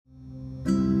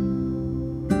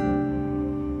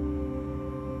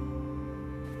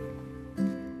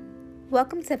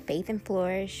Welcome to Faith and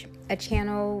Flourish, a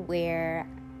channel where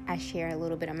I share a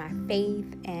little bit of my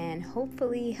faith and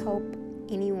hopefully help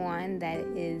anyone that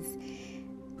is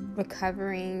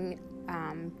recovering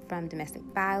from domestic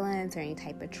violence or any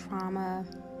type of trauma.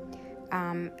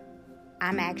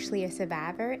 I'm actually a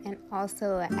survivor and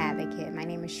also an advocate. My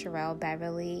name is Cherrelle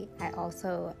Beverly. I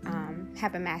also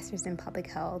have a master's in public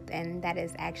health, and that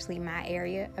is actually my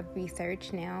area of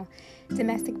research now,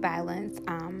 domestic violence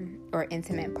or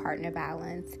intimate partner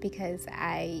violence, because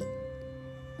I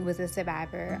was a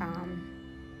survivor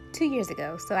 2 years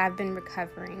ago. So I've been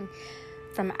recovering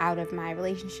from out of my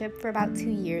relationship for about 2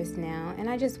 years now, and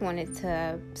I just wanted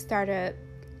to start a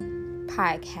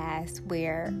podcast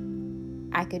where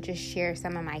I could just share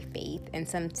some of my faith and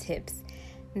some tips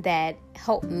that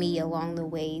helped me along the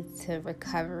way to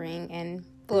recovering and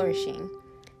flourishing.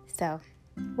 So,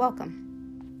 welcome.